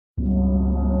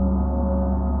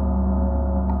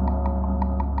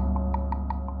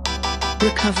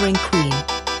Recovering Queen,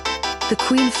 the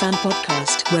Queen fan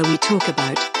podcast where we talk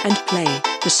about and play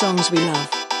the songs we love.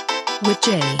 With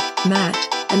Jay, Matt,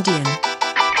 and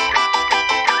Ian.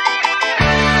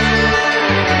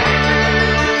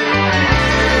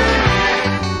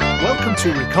 Welcome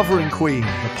to Recovering Queen,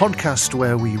 the podcast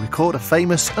where we record a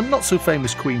famous and not so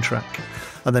famous Queen track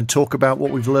and then talk about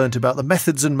what we've learned about the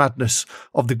methods and madness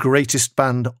of the greatest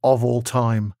band of all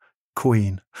time,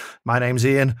 Queen. My name's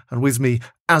Ian, and with me,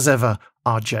 as ever,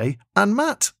 are Jay and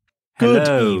Matt. Good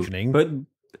Hello. evening. But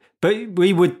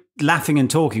we were laughing and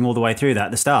talking all the way through that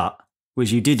at the start.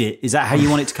 Was you did it? Is that how you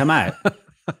want it to come out?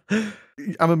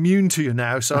 I'm immune to you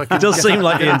now, so I can It does seem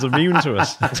like Ian's immune to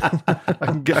us. I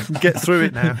can get through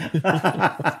it now.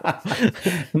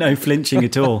 No flinching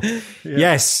at all.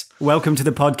 Yes, welcome to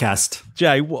the podcast.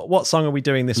 Jay, what song are we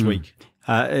doing this week?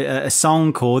 A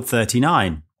song called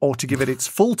 39. Or to give it its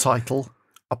full title,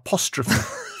 apostrophe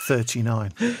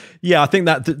 39. Yeah, I think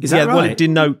that, Is that well, right? it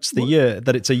denotes the year,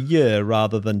 that it's a year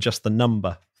rather than just the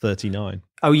number 39.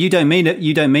 Oh, you don't mean it?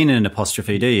 You don't mean an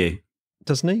apostrophe, do you?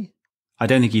 Doesn't he? I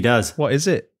don't think he does. What is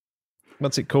it?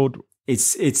 What's it called?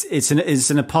 It's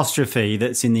an apostrophe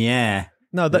that's in the air.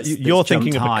 No, that That's you're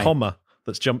thinking jumped of high. a comma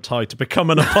that's jumped high to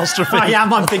become an apostrophe. I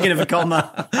am. I'm thinking of a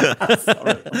comma.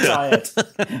 Sorry, I'm tired.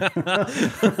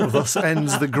 Thus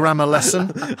ends the grammar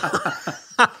lesson.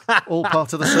 All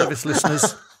part of the service,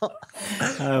 listeners.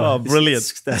 Oh,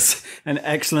 brilliant. That's an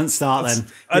excellent start then.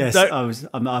 I Yes, don't- I Do you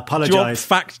want apologise.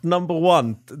 fact number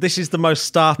one? This is the most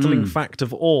startling fact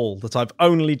of all that I've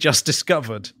only just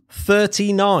discovered.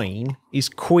 39 is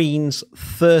Queen's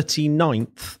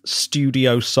 39th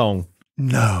studio song.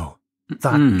 No,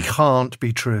 that can't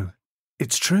be true.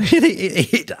 It's true.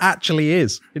 It actually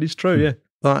is. It is true, yeah.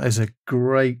 That is a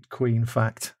great Queen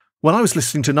fact. When I was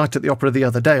listening to Night at the Opera the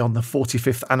other day on the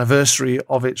 45th anniversary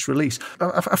of its release,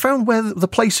 I found where the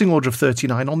placing order of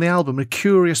 39 on the album a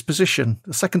curious position.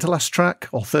 The second to last track,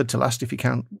 or third to last if you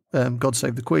count God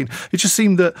Save the Queen. It just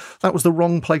seemed that was the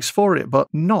wrong place for it, but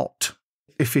not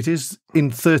if it is in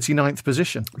 39th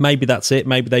position. Maybe that's it.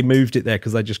 Maybe they moved it there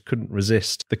because they just couldn't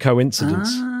resist the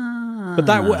coincidence. But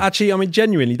that actually, I mean,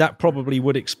 genuinely, that probably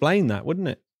would explain that, wouldn't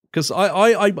it? Because I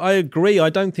agree.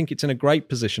 I don't think it's in a great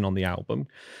position on the album.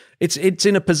 It's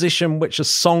in a position which a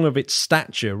song of its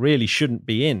stature really shouldn't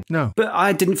be in. No. But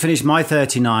I didn't finish my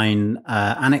 39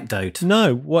 anecdote.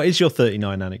 No. What is your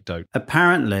 39 anecdote?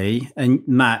 Apparently, and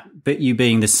Matt, but you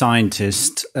being the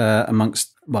scientist amongst,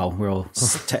 well, we're all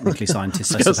technically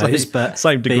scientists, I was gonna suppose, say, but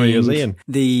same degree as being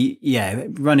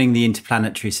Ian. Running the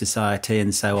Interplanetary Society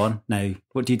and so on. No,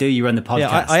 what do? You run the podcast.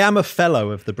 Yeah, I am a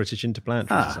fellow of the British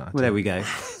Interplanetary Society. Well, there we go.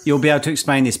 You'll be able to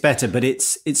explain this better, but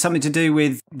it's something to do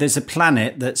with there's a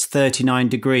planet that's 39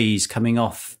 degrees coming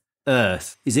off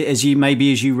Earth. Is it as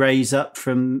you raise up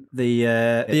from the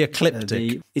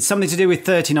ecliptic? It's something to do with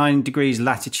 39 degrees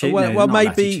latitude. Well, not maybe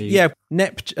latitude. yeah.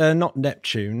 Not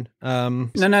Neptune. No.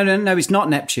 It's not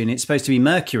Neptune. It's supposed to be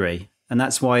Mercury, and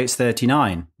that's why it's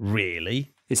 39.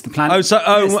 Really? It's the planet. It's the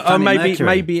planet Mercury.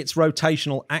 Maybe its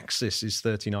rotational axis is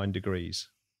 39 degrees.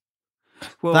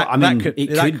 Well, that could be.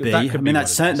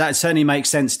 That certainly makes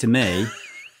sense to me.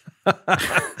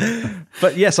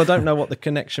 But yes, I don't know what the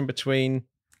connection between.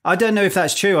 I don't know if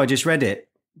that's true. I just read it.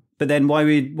 But then why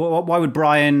would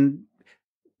Brian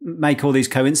make all these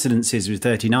coincidences with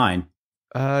 39?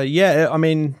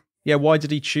 Why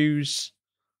did he choose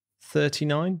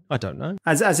 39? I don't know.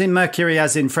 As in Mercury,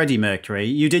 as in Freddie Mercury.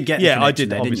 You did get the connection I did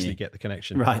there, obviously didn't you? get the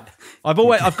connection. Right.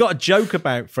 I've got a joke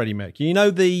about Freddie Mercury. You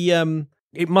know,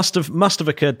 it must have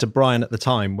occurred to Brian at the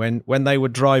time when they were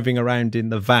driving around in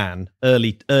the van,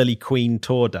 early Queen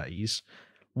tour days.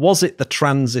 Was it the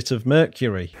transit of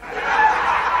Mercury?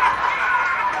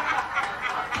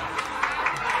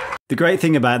 The great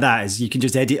thing about that is you can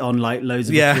just edit on like loads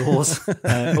of applause.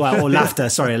 Or laughter.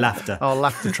 Sorry, laughter. Our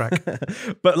laughter track.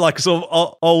 But like sort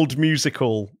of old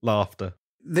musical laughter.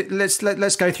 Let's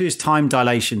go through his time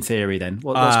dilation theory then.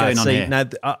 What's going on here?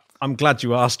 Now, I'm glad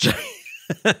you asked, Jay.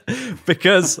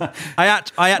 Because I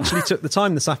actually took the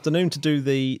time this afternoon to do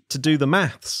the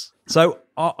maths. So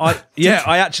I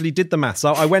actually did the maths.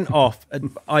 So I went off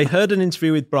and I heard an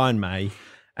interview with Brian May,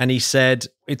 and he said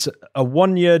it's a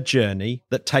 1-year journey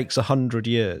that takes 100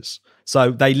 years.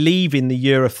 So they leave in the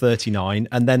year of 39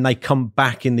 and then they come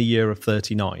back in the year of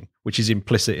 39, which is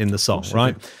implicit in the song,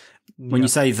 right? When you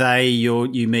say they, you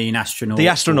mean astronauts? The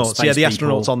astronauts, or space the people?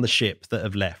 astronauts on the ship that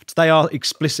have left. They are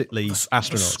explicitly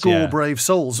astronauts. Score brave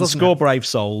souls, The wasn't score it? brave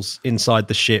souls inside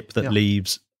the ship that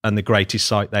leaves and the greatest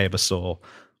sight they ever saw.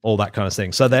 All that kind of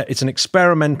thing. So it's an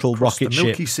experimental rocket ship.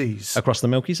 Milky Seas. Across the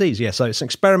Milky Seas, yeah. So it's an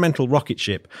experimental rocket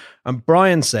ship. And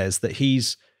Brian says that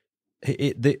he's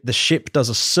the ship does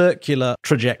a circular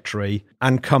trajectory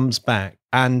and comes back.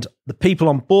 And the people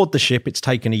on board the ship, it's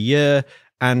taken a year.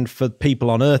 And for people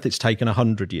on Earth, it's taken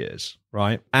 100 years,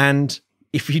 right? And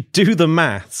if you do the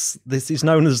maths, this is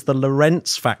known as the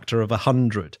Lorentz factor of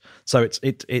 100. So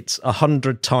it's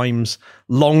 100 times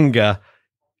longer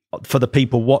for the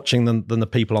people watching than the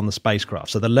people on the spacecraft.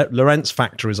 So the Lorentz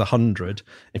factor is 100.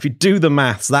 If you do the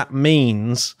maths, that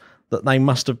means that they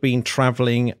must have been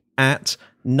traveling at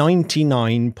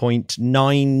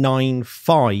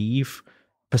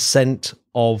 99.995%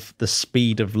 of the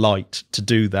speed of light to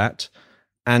do that.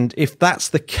 And if that's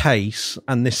the case,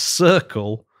 and this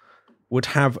circle would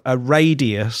have a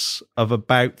radius of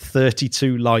about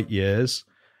 32 light years,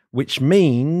 which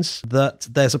means that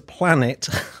there's a planet,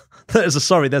 there's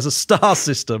a star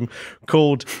system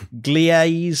called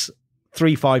Gliese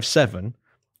 357,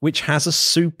 which has a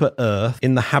super Earth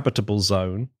in the habitable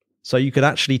zone. So you could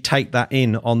actually take that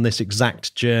in on this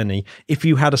exact journey if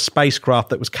you had a spacecraft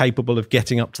that was capable of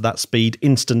getting up to that speed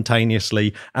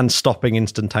instantaneously and stopping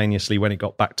instantaneously when it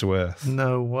got back to Earth.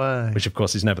 No way. Which, of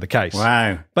course, is never the case.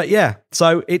 Wow. But yeah,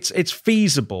 so it's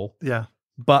feasible. Yeah.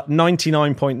 But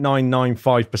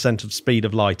 99.995% of speed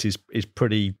of light is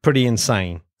pretty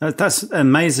insane. That's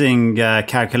amazing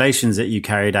calculations that you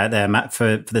carried out there, Matt,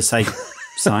 for the sake of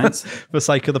science. For the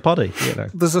sake of the poddy, you know.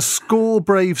 There's a score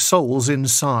brave souls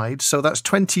inside, so that's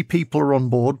 20 people are on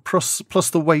board, plus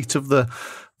the weight of the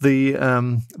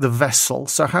vessel.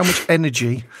 So how much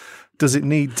energy does it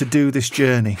need to do this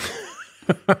journey?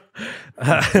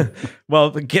 Well,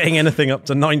 getting anything up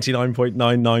to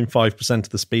 99.995% of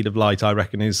the speed of light, I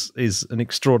reckon, is an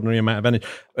extraordinary amount of energy.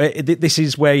 This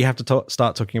is where you have to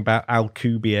start talking about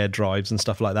Alcubierre drives and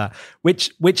stuff like that.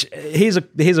 Which here's a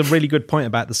really good point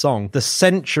about the song. The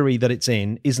century that it's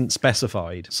in isn't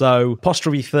specified. So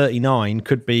apostrophe 39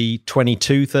 could be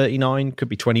 2239, could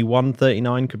be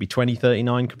 2139, could be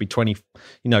 2039, could be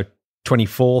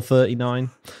 2439.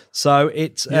 So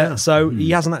it's he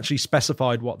hasn't actually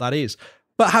specified what that is.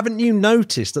 But haven't you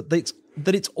noticed that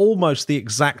it's almost the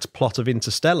exact plot of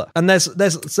Interstellar? And there's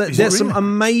some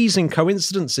amazing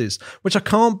coincidences, which I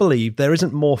can't believe there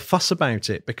isn't more fuss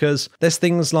about it, because there's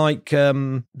things like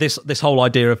this whole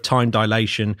idea of time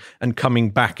dilation and coming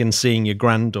back and seeing your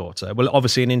granddaughter. Well,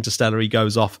 obviously in Interstellar he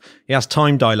goes off, he has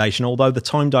time dilation, although the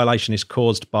time dilation is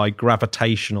caused by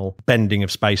gravitational bending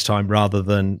of space-time rather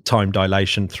than time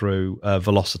dilation through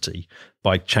velocity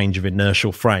by change of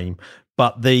inertial frame.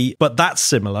 But that's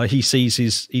similar. He sees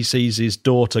his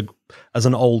daughter as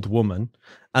an old woman,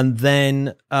 and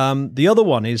then the other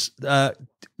one is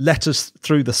Letters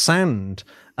Through the Sand,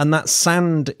 and that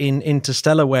sand in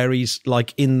Interstellar where he's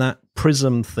like in that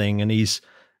prism thing, and he's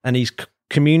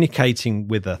communicating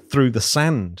with her through the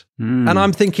sand. And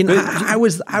I'm thinking, how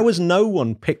has no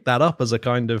one picked that up as a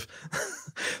kind of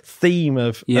theme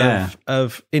of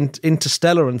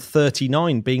Interstellar and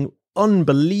 39 being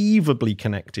unbelievably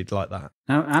connected like that?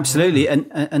 No, absolutely.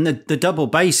 And the double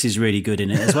bass is really good in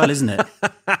it as well, isn't it?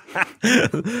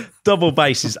 Double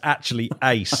bass is actually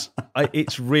ace.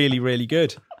 It's really, really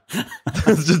good.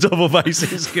 The double bass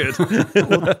is good.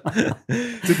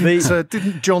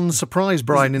 Didn't John surprise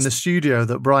Brian in the studio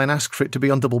that Brian asked for it to be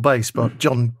on double bass, but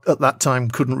John at that time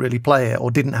couldn't really play it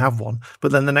or didn't have one.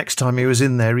 But then the next time he was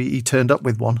in there, he turned up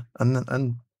with one,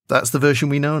 and that's the version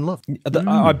we know and love.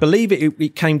 I believe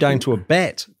it came down to a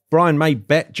bet. Brian May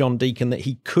bet John Deacon that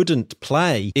he couldn't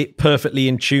play it perfectly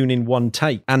in tune in one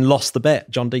take, and lost the bet.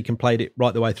 John Deacon played it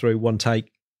right the way through, one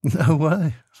take. No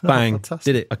way. Bang.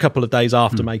 Did it a couple of days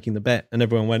after making the bet, and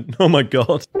everyone went, oh my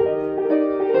God.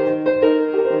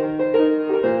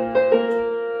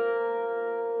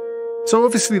 So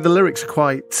obviously the lyrics are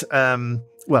quite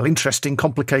interesting,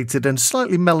 complicated, and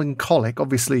slightly melancholic.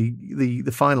 Obviously,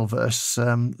 the final verse,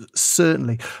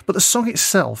 certainly. But the song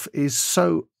itself is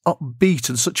so upbeat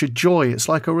and such a joy. It's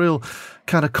like a real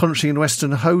kind of country and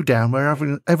western hoedown where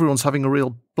everyone's having a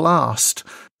real blast.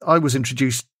 I was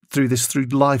introduced through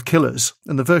Live Killers,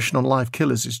 and the version on Live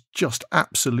Killers is just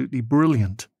absolutely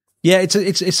brilliant. Yeah, it's a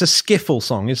skiffle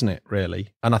song, isn't it, really?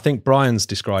 And I think Brian's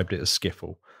described it as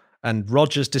skiffle. And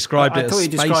Roger's described it as space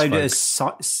folk. I thought he described it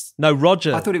as... No,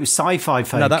 Roger. I thought it was sci-fi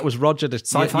folk. No, that was Roger.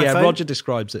 Sci-fi folk? Roger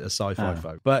describes it as sci-fi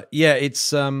folk. But yeah,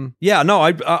 it's... I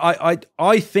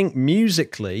think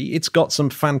musically it's got some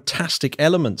fantastic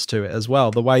elements to it as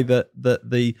well. The way that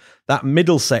that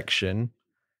middle section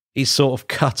is sort of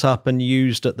cut up and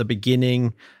used at the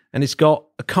beginning, and it's got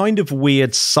a kind of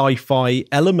weird sci-fi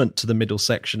element to the middle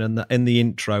section and in the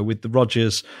intro with the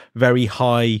Roger's very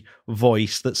high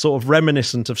voice that's sort of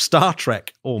reminiscent of Star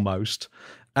Trek almost.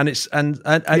 And it's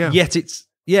yet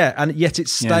it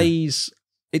stays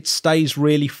it stays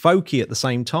really folky at the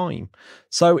same time.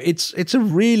 So it's a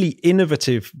really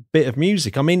innovative bit of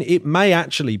music. I mean, it may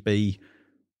actually be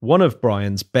one of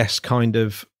Brian's best kind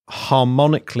of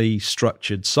harmonically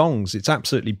structured songs. It's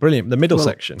absolutely brilliant. The middle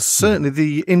section. Certainly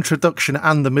the introduction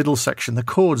and the middle section, the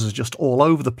chords are just all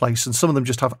over the place, and some of them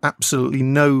just have absolutely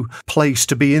no place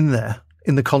to be in there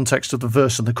in the context of the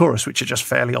verse and the chorus, which are just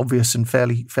fairly obvious and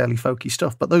fairly folky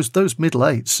stuff. But those middle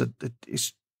eights,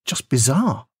 it's just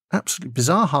bizarre. Absolutely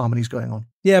bizarre harmonies going on.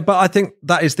 Yeah, but I think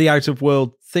that is the out of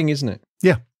world thing, isn't it?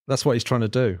 Yeah. That's what he's trying to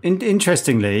do.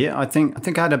 Interestingly, I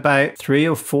think I had about 3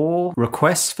 or 4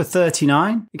 requests for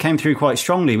 39. It came through quite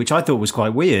strongly, which I thought was quite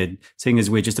weird, seeing as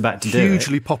we're just about to do it.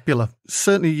 Hugely popular.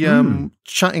 Certainly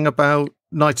chatting about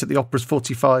Night at the Opera's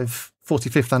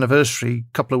 45th anniversary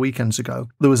a couple of weekends ago,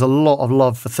 there was a lot of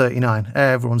love for 39.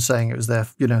 Everyone's saying it was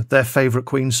their favourite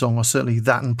Queen song, or certainly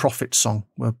that and Prophet's song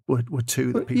were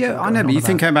two that people. Yeah, I know, but you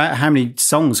think about how many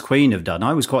songs Queen have done.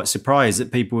 I was quite surprised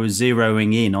that people were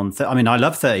zeroing in on. I mean, I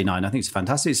love 39. I think it's a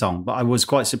fantastic song, but I was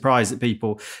quite surprised that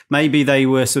people, maybe they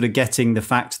were sort of getting the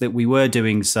fact that we were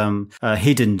doing some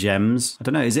hidden gems. I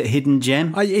don't know, is it hidden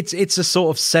gem? It's a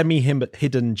sort of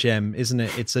semi-hidden gem, isn't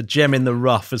it? It's a gem in the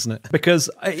rough, isn't it? Because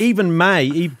even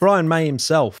Brian May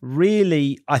himself,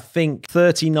 really, I think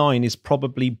 39 is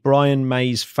probably Brian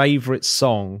May's favourite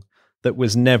song that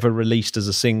was never released as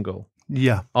a single.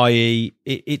 Yeah. I.e.,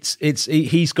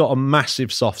 he's got a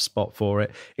massive soft spot for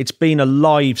it. It's been a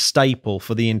live staple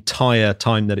for the entire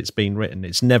time that it's been written.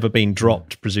 It's never been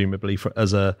dropped, presumably,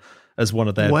 as one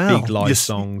of their big live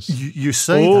songs. You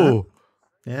say that.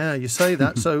 Yeah, you say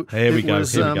that. So here we go.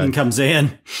 Ian comes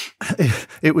in.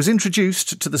 It was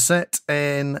introduced to the set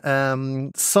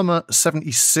in summer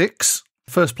 76.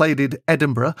 First played in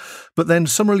Edinburgh, but then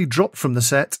summarily dropped from the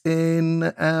set in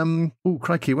when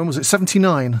was it?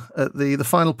 79. At the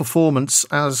final performance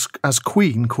as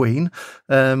Queen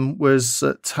was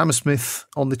at Hammersmith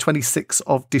on the 26th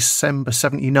of December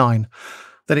 79.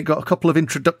 Then it got a couple of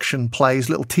introduction plays,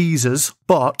 little teasers,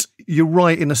 but you're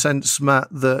right in a sense, Matt,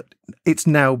 that it's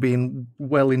now been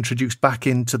well introduced back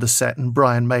into the set, and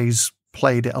Brian May's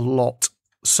played it a lot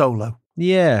solo.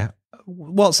 Yeah.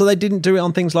 What? So they didn't do it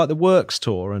on things like the Works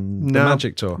tour and the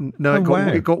Magic tour? No,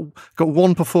 it got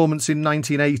one performance in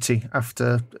 1980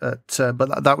 after,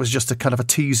 but that was just a kind of a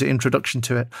teaser introduction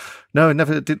to it. No, it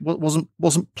never did.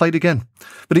 Wasn't played again,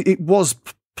 but it was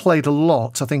played a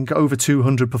lot. I think over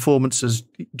 200 performances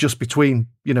just between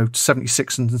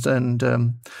 76 and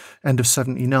end of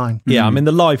 79. Yeah, I mean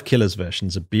the Live Killers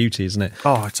version's a beauty, isn't it?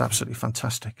 Oh, it's absolutely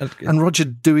fantastic. And Roger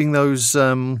doing those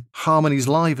harmonies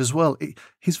live as well.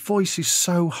 His voice is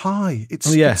so high.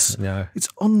 It's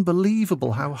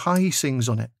unbelievable how high he sings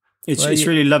on it. It's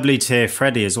really lovely to hear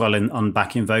Freddie as well on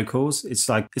backing vocals. It's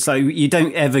like you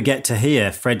don't ever get to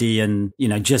hear Freddie and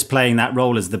just playing that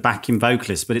role as the backing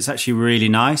vocalist, but it's actually really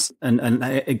nice. And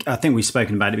I think we've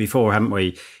spoken about it before, haven't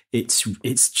we?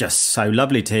 It's just so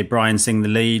lovely to hear Brian sing the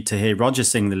lead, to hear Roger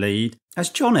sing the lead.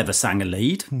 Has John ever sang a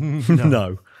lead?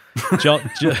 No. John,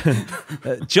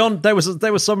 there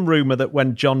was some rumour that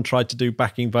when John tried to do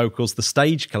backing vocals, the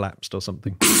stage collapsed or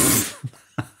something.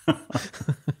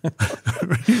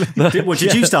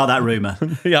 Did you start that rumour?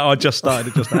 Yeah, I just started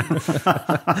it just now.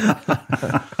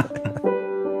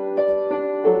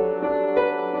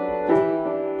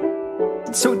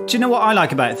 So do you know what I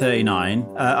like about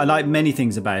 39? I like many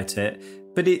things about it,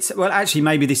 but actually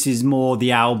maybe this is more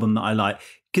the album that I like,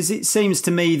 because it seems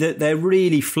to me that they're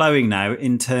really flowing now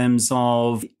in terms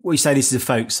of, we say this is a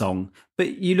folk song,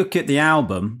 but you look at the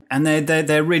album and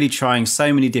they're really trying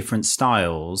so many different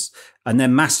styles and they're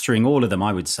mastering all of them,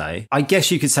 I would say. I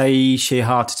guess you could say Sheer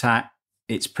Heart Attack,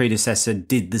 its predecessor,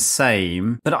 did the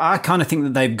same, but I kind of think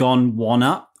that they've gone one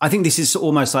up. I think this is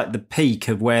almost like the peak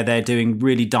of where they're doing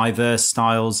really diverse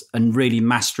styles and really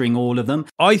mastering all of them.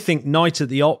 I think Night at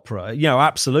the Opera,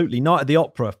 absolutely, Night at the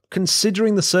Opera,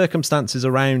 considering the circumstances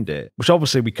around it, which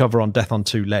obviously we cover on Death on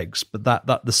Two Legs, but that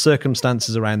the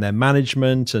circumstances around their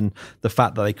management and the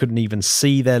fact that they couldn't even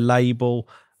see their label,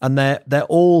 and they're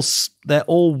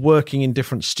all working in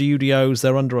different studios,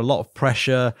 they're under a lot of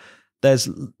pressure. There's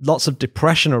lots of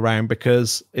depression around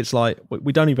because it's like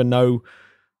we don't even know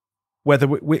whether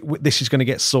this is going to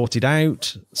get sorted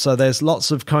out. So there's lots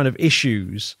of kind of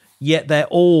issues, yet they're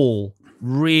all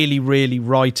really, really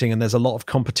writing, and there's a lot of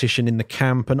competition in the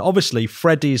camp. And obviously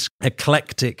Freddie's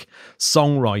eclectic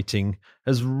songwriting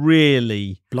has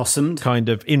really blossomed, kind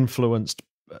of influenced.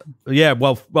 Yeah,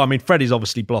 well, I mean, Freddie's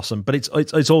obviously blossomed, but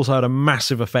it's also had a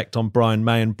massive effect on Brian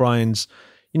May, and Brian's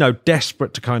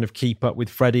desperate to kind of keep up with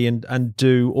Freddie and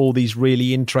do all these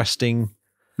really interesting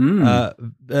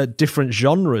different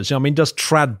genres. I mean, does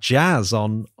trad jazz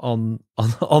on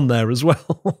there as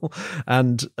well,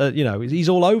 and he's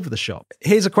all over the shop.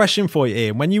 Here's a question for you,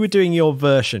 Ian. When you were doing your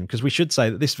version, because we should say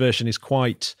that this version is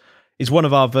one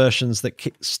of our versions that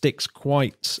sticks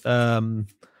quite a lot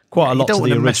to the original. You don't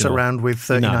want to mess around with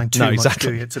 39 too much,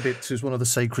 exactly. do you? It's one of the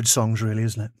sacred songs, really,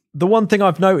 isn't it? The one thing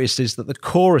I've noticed is that the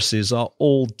choruses are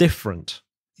all different.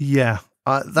 Yeah,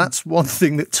 that's one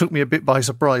thing that took me a bit by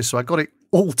surprise. So I got it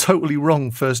all totally wrong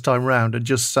first time round and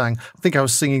just sang. I think I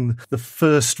was singing the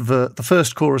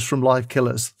first chorus from Live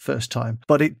Killers first time,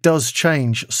 but it does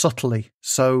change subtly.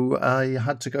 So I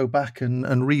had to go back and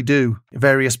redo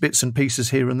various bits and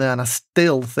pieces here and there. And I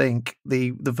still think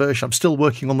the version, I'm still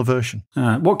working on the version.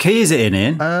 What key is it in,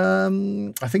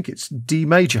 Ian? I think it's D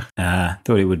major.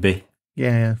 Thought it would be.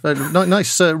 Yeah,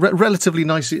 nice, relatively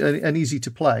nice and easy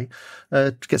to play.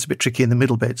 It gets a bit tricky in the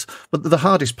middle bits, but the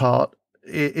hardest part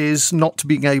is not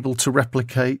being able to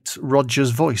replicate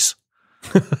Roger's voice.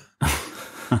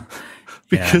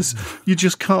 Because you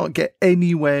just can't get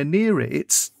anywhere near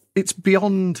it. It's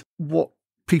beyond what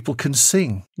people can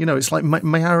sing. It's like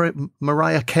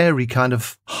Mariah Carey kind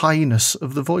of highness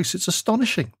of the voice. It's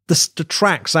astonishing. The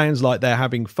track sounds like they're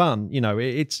having fun.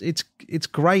 It's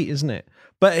great, isn't it?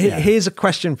 But here's a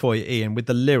question for you, Ian, with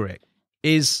the lyric.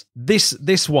 Is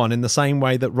this one in the same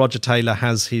way that Roger Taylor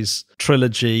has his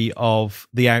trilogy of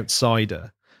The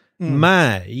Outsider?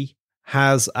 May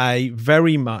has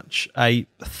very much a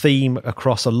theme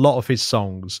across a lot of his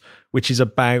songs, which is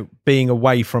about being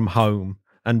away from home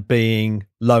and being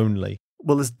lonely.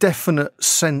 Well, there's definite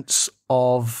sense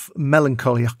of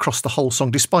melancholy across the whole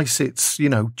song, despite its,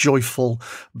 joyful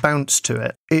bounce to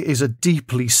it. It is a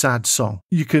deeply sad song.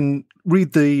 You can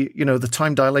read the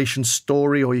time dilation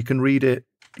story, or you can read it.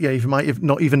 Yeah, you might have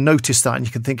not even noticed that, and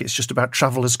you can think it's just about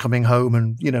travellers coming home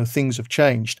and, things have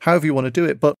changed. However you want to do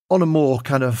it, but on a more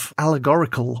kind of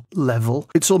allegorical level,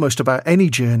 it's almost about any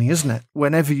journey, isn't it?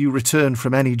 Whenever you return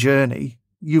from any journey,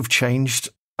 you've changed,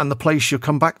 and the place you'll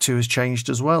come back to has changed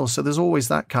as well. So there's always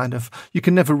that kind of, you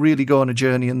can never really go on a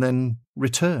journey and then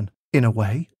return, in a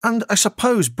way. And I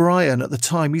suppose Brian at the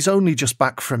time, he's only just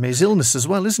back from his illness as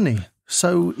well, isn't he?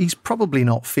 So he's probably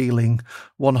not feeling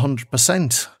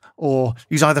 100%, or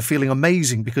he's either feeling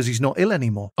amazing because he's not ill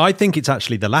anymore. I think it's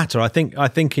actually the latter. I think by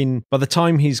the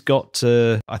time he's got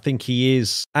to, I think he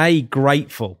is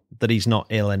grateful that he's not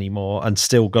ill anymore and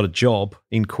still got a job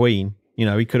in Queen.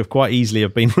 He could have quite easily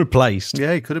have been replaced.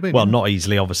 Yeah, he could have been. Well, not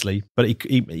easily, obviously, but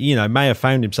he may have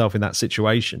found himself in that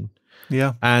situation.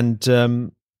 Yeah, and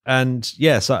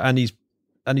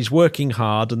he's working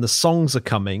hard, and the songs are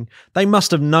coming. They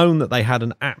must have known that they had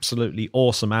an absolutely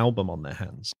awesome album on their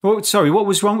hands. Well, sorry, what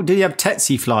was wrong? Did he have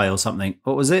tsetse fly or something?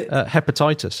 What was it?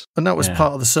 Hepatitis. And that was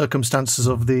part of the circumstances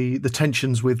of the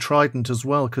tensions with Trident as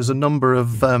well, because a number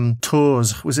of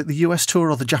tours, was it the US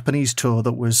tour or the Japanese tour,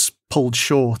 that was pulled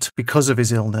short because of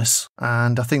his illness.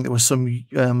 And I think there were some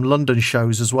London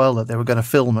shows as well that they were going to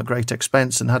film at great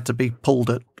expense and had to be pulled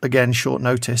at, again, short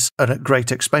notice, and at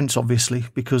great expense, obviously,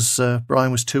 because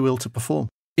Brian was too ill to perform.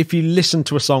 If you listen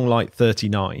to a song like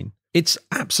 39, it's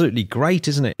absolutely great,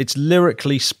 isn't it? It's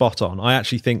lyrically spot on. I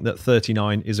actually think that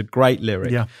 39 is a great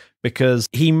lyric. Yeah. Because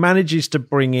he manages to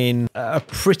bring in a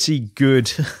pretty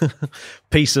good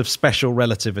piece of special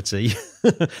relativity.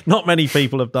 Not many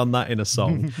people have done that in a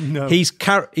song. No. He's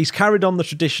carried on the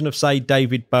tradition of, say,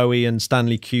 David Bowie and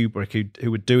Stanley Kubrick,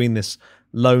 who were doing this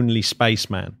lonely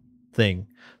spaceman thing.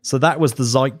 So that was the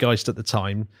zeitgeist at the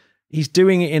time. He's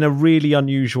doing it in a really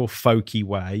unusual, folky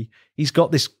way. He's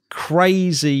got this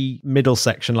crazy middle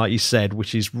section, like you said,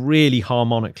 which is really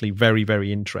harmonically very,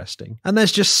 very interesting. And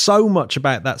there's just so much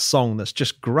about that song that's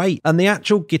just great. And the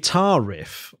actual guitar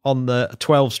riff on the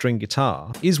 12-string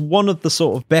guitar is one of the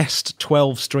sort of best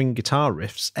 12-string guitar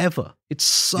riffs ever. It's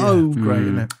so great,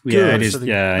 isn't it? Yeah, it is.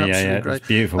 Yeah, it's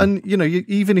beautiful. And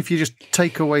even if you just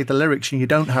take away the lyrics and you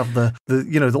don't have the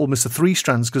almost the three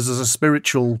strands, because there's a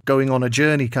spiritual going on a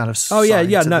journey kind of.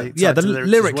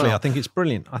 Lyrically, well. I think it's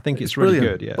brilliant. I think it's really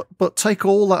good. Yeah, but take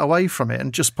all that away from it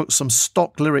and just put some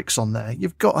stock lyrics on there.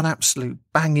 You've got an absolute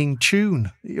banging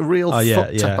tune, a real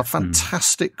a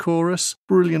fantastic chorus,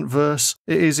 brilliant verse.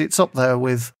 It's up there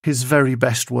with his very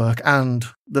best work and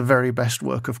the very best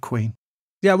work of Queen.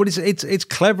 Yeah, well, it's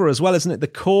clever as well, isn't it? The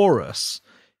chorus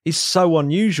is so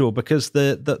unusual because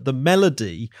the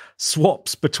melody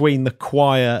swaps between the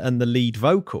choir and the lead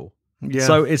vocal. Yeah.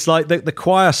 So it's like the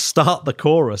choir start the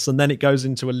chorus and then it goes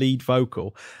into a lead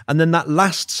vocal. And then that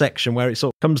last section where it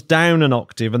sort of comes down an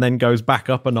octave and then goes back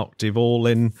up an octave, all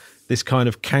in this kind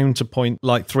of counterpoint,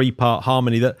 like 3-part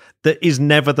harmony that is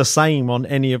never the same on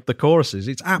any of the choruses.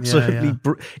 It's absolutely,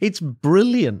 it's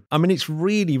brilliant. I mean, it's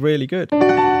really, really good.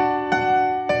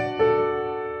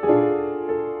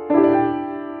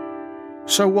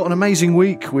 So what an amazing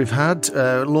week we've had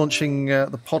launching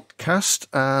the podcast,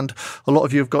 and a lot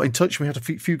of you have got in touch. We had a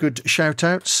few good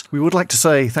shout-outs. We would like to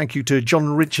say thank you to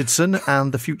John Richardson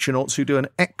and the Futurenauts, who do an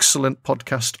excellent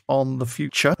podcast on the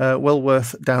future. Well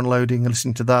worth downloading and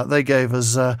listening to that. They gave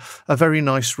us a very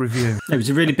nice review. It was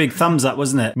a really big thumbs up,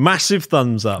 wasn't it? Massive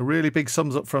thumbs up. A really big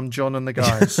thumbs up from John and the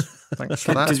guys. Thanks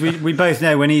for that. Because we both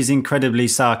know when he's incredibly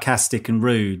sarcastic and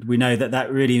rude, we know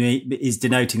that really is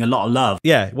denoting a lot of love.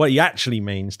 Yeah, what he actually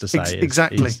means to say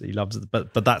exactly. he loves it,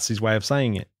 but that's his way of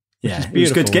saying it. Yeah, it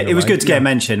was good to get a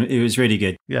mention. It was really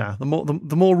good. Yeah, the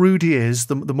more rude he is,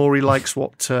 the more he likes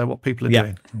what people are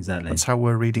doing. Exactly. That's how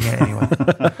we're reading it anyway.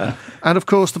 And of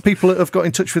course, the people that have got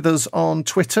in touch with us on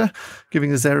Twitter,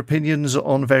 giving us their opinions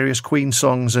on various Queen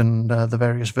songs and the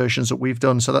various versions that we've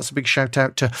done. So that's a big shout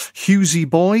out to Husey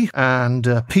Boy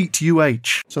and Pete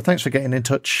UH. So thanks for getting in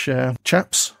touch,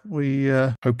 chaps. We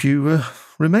hope you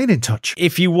remain in touch.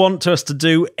 If you want us to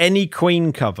do any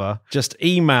Queen cover, just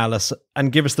email us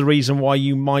and give us the reason why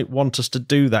you might want us to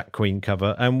do that Queen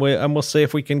cover, and we'll see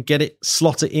if we can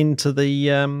slot it into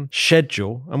the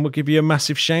schedule, and we'll give you a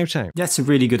massive shout out. That's a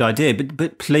really good idea,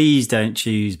 but please don't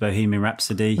choose Bohemian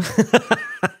Rhapsody.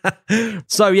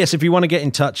 So yes, if you want to get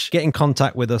in touch, get in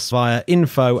contact with us via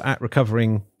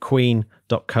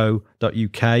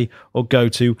info@recoveringqueen.co.uk or go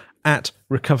to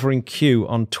 @recoveringq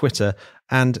on Twitter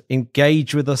and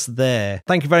engage with us there.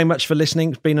 Thank you very much for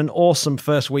listening. It's been an awesome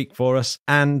first week for us.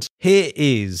 And here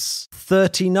is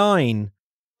 39.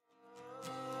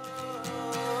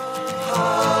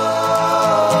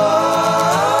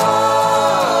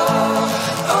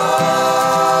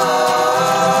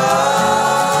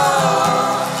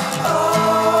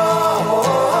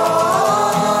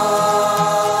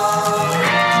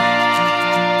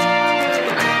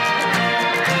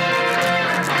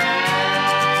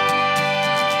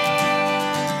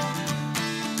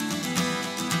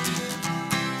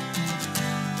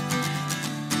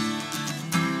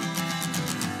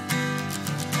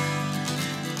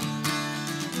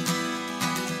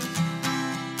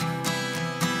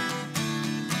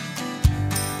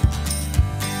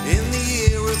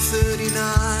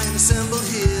 Assemble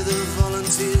here the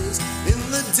volunteers in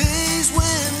the days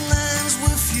when lands were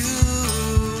few.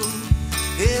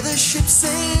 Here the ship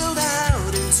sailed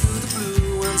out into the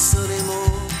blue one sunny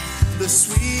morn, the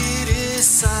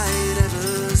sweetest sight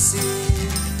ever seen.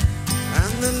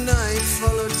 And the night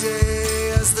followed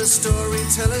day as the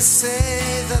storytellers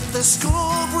say that the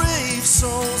score brave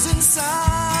souls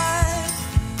inside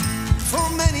for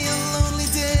many a lonely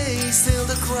day sailed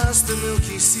across the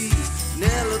milky sea.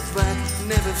 Never look back,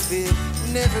 never fear,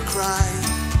 never cry.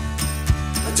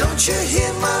 Don't you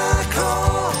hear my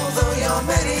call, though you're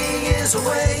many years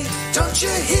away? Don't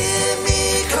you hear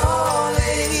me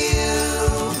calling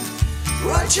you?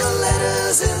 Write your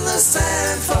letters in the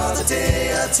sand for the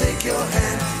day I take your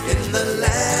hand in the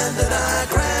land that our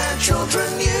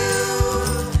grandchildren knew.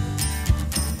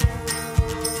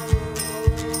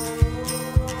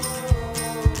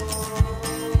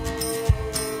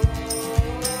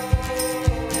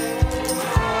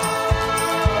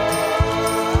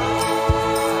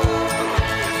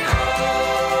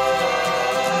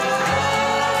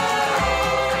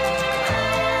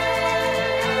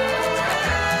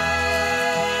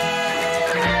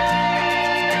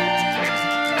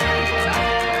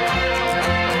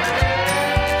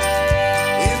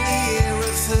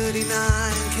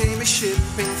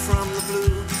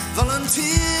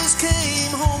 Volunteers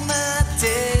came home that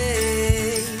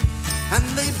day, and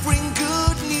they bring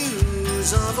good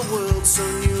news of a world so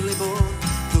newly born,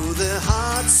 though their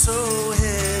hearts so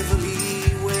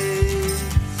heavily weigh.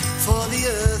 For the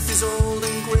earth is old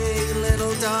and grey,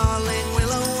 little darling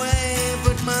will away,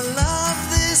 but my love,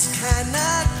 this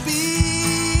cannot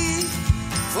be.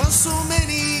 For so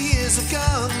many years have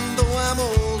gone, though I'm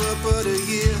older but a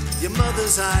year, your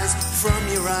mother's eyes, from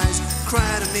your eyes,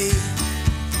 cry to me.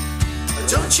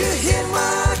 Don't you hear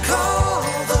my call,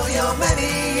 though you're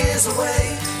many years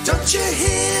away? Don't you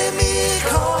hear me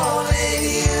calling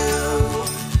you?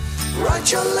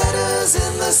 Write your letters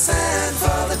in the sand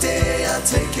for the day I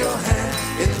take your hand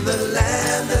in the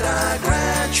land that our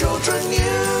grandchildren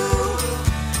knew.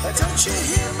 Don't you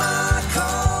hear my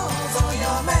call, though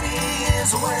you're many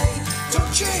years away?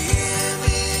 Don't you hear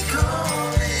me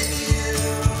calling you?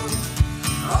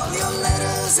 All your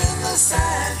letters in the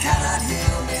sand cannot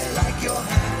heal me like your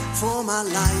hand. For my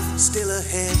life still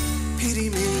ahead, pity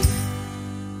me.